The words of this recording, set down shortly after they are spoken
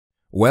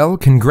Well,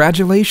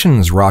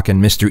 congratulations,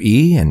 Rockin' Mr.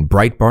 E and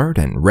Breitbart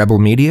and Rebel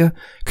Media.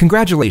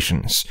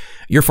 Congratulations.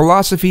 Your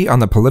philosophy on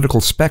the political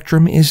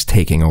spectrum is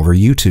taking over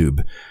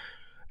YouTube.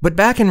 But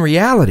back in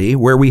reality,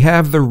 where we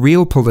have the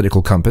real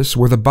political compass,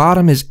 where the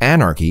bottom is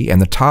anarchy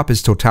and the top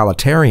is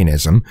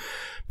totalitarianism,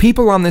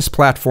 people on this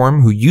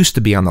platform who used to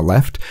be on the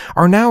left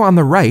are now on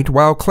the right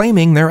while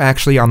claiming they're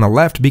actually on the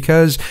left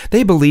because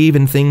they believe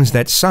in things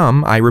that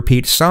some, I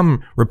repeat,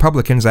 some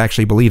Republicans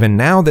actually believe in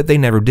now that they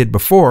never did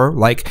before,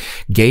 like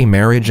gay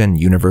marriage and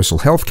universal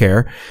health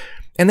care.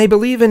 And they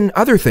believe in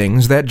other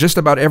things that just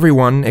about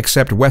everyone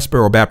except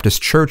Westboro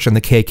Baptist Church and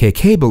the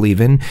KKK believe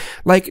in,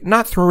 like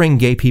not throwing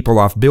gay people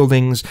off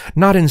buildings,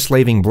 not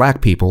enslaving black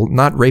people,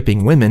 not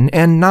raping women,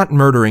 and not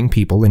murdering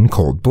people in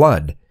cold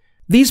blood.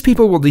 These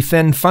people will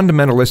defend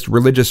fundamentalist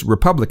religious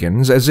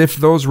Republicans as if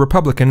those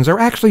Republicans are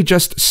actually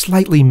just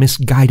slightly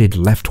misguided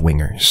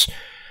left-wingers.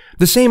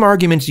 The same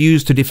arguments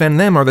used to defend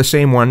them are the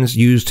same ones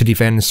used to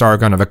defend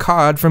Sargon of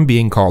Akkad from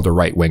being called a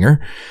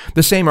right-winger.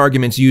 The same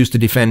arguments used to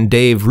defend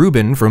Dave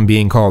Rubin from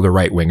being called a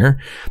right-winger.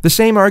 The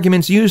same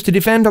arguments used to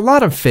defend a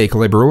lot of fake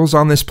liberals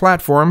on this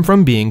platform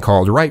from being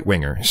called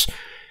right-wingers.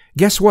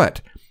 Guess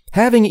what?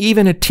 Having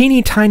even a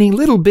teeny-tiny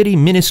little-bitty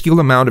minuscule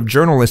amount of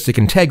journalistic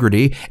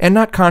integrity and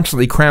not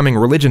constantly cramming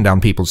religion down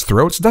people's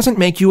throats doesn't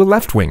make you a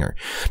left-winger.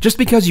 Just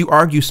because you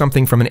argue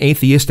something from an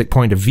atheistic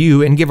point of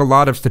view and give a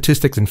lot of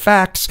statistics and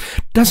facts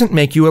doesn't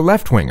make you a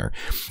left-winger.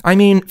 I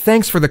mean,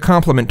 thanks for the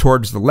compliment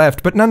towards the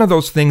left, but none of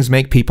those things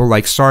make people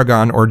like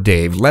Sargon or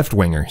Dave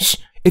left-wingers.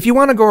 If you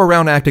want to go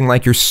around acting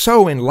like you're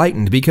so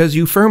enlightened because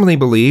you firmly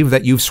believe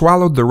that you've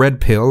swallowed the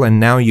red pill and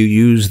now you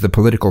use the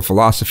political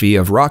philosophy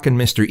of Rockin'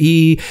 Mr.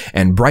 E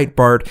and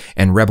Breitbart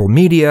and Rebel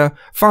Media,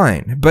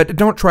 fine, but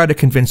don't try to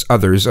convince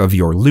others of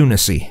your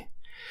lunacy.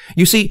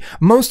 You see,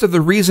 most of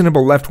the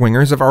reasonable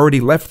left-wingers have already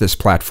left this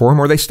platform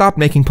or they stopped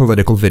making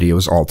political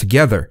videos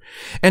altogether.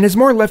 And as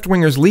more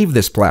left-wingers leave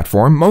this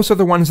platform, most of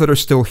the ones that are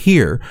still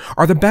here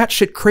are the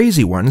batshit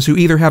crazy ones who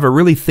either have a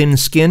really thin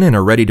skin and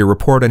are ready to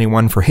report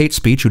anyone for hate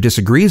speech who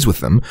disagrees with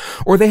them,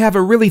 or they have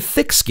a really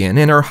thick skin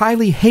and are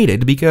highly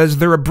hated because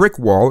they're a brick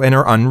wall and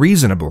are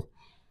unreasonable.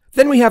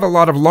 Then we have a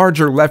lot of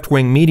larger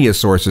left-wing media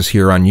sources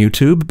here on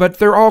YouTube, but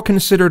they're all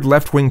considered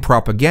left-wing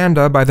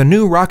propaganda by the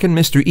new Rockin'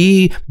 Mr.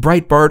 E,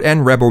 Breitbart,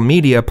 and Rebel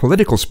Media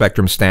political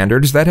spectrum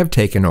standards that have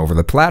taken over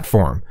the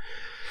platform.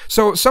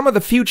 So some of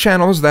the few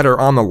channels that are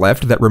on the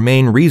left that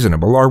remain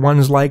reasonable are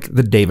ones like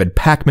The David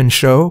Pakman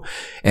Show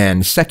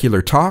and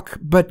Secular Talk,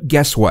 but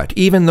guess what?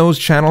 Even those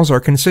channels are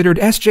considered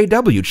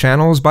SJW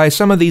channels by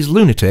some of these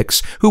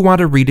lunatics who want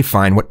to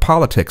redefine what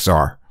politics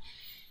are.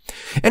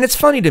 And it's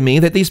funny to me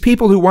that these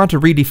people who want to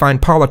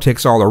redefine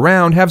politics all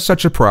around have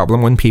such a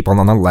problem when people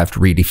on the left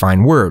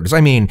redefine words.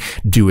 I mean,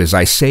 do as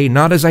I say,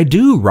 not as I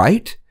do,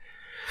 right?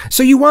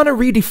 So you want to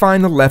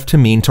redefine the left to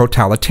mean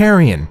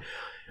totalitarian.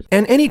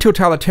 And any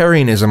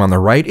totalitarianism on the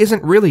right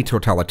isn't really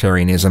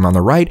totalitarianism on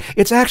the right,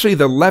 it's actually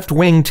the left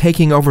wing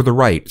taking over the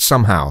right,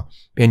 somehow,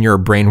 in your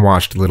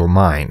brainwashed little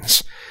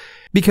minds.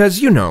 Because,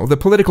 you know, the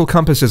political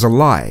compass is a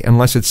lie,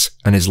 unless it's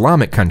an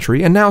Islamic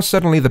country, and now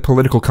suddenly the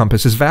political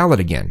compass is valid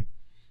again.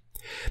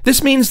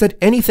 This means that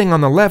anything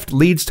on the left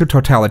leads to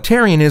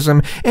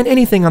totalitarianism, and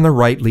anything on the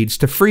right leads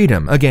to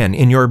freedom, again,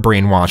 in your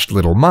brainwashed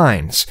little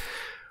minds.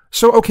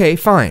 So okay,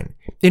 fine.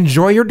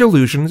 Enjoy your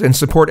delusions and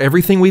support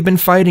everything we've been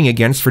fighting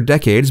against for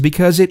decades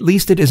because at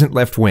least it isn't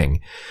left-wing.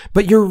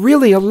 But you're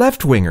really a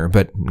left-winger,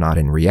 but not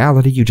in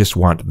reality, you just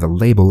want the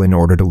label in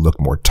order to look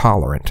more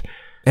tolerant.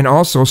 And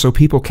also so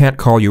people can't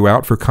call you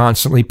out for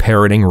constantly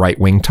parroting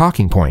right-wing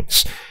talking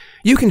points.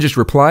 You can just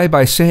reply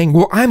by saying,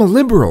 well, I'm a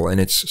liberal, and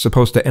it's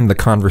supposed to end the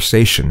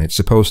conversation. It's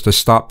supposed to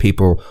stop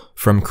people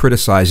from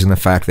criticizing the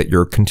fact that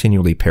you're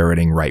continually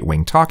parroting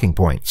right-wing talking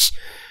points.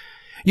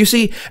 You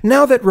see,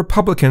 now that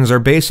Republicans are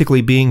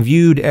basically being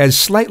viewed as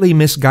slightly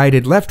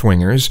misguided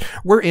left-wingers,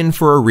 we're in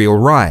for a real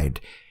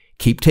ride.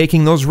 Keep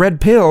taking those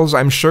red pills,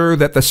 I'm sure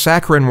that the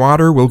saccharine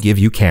water will give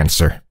you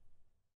cancer.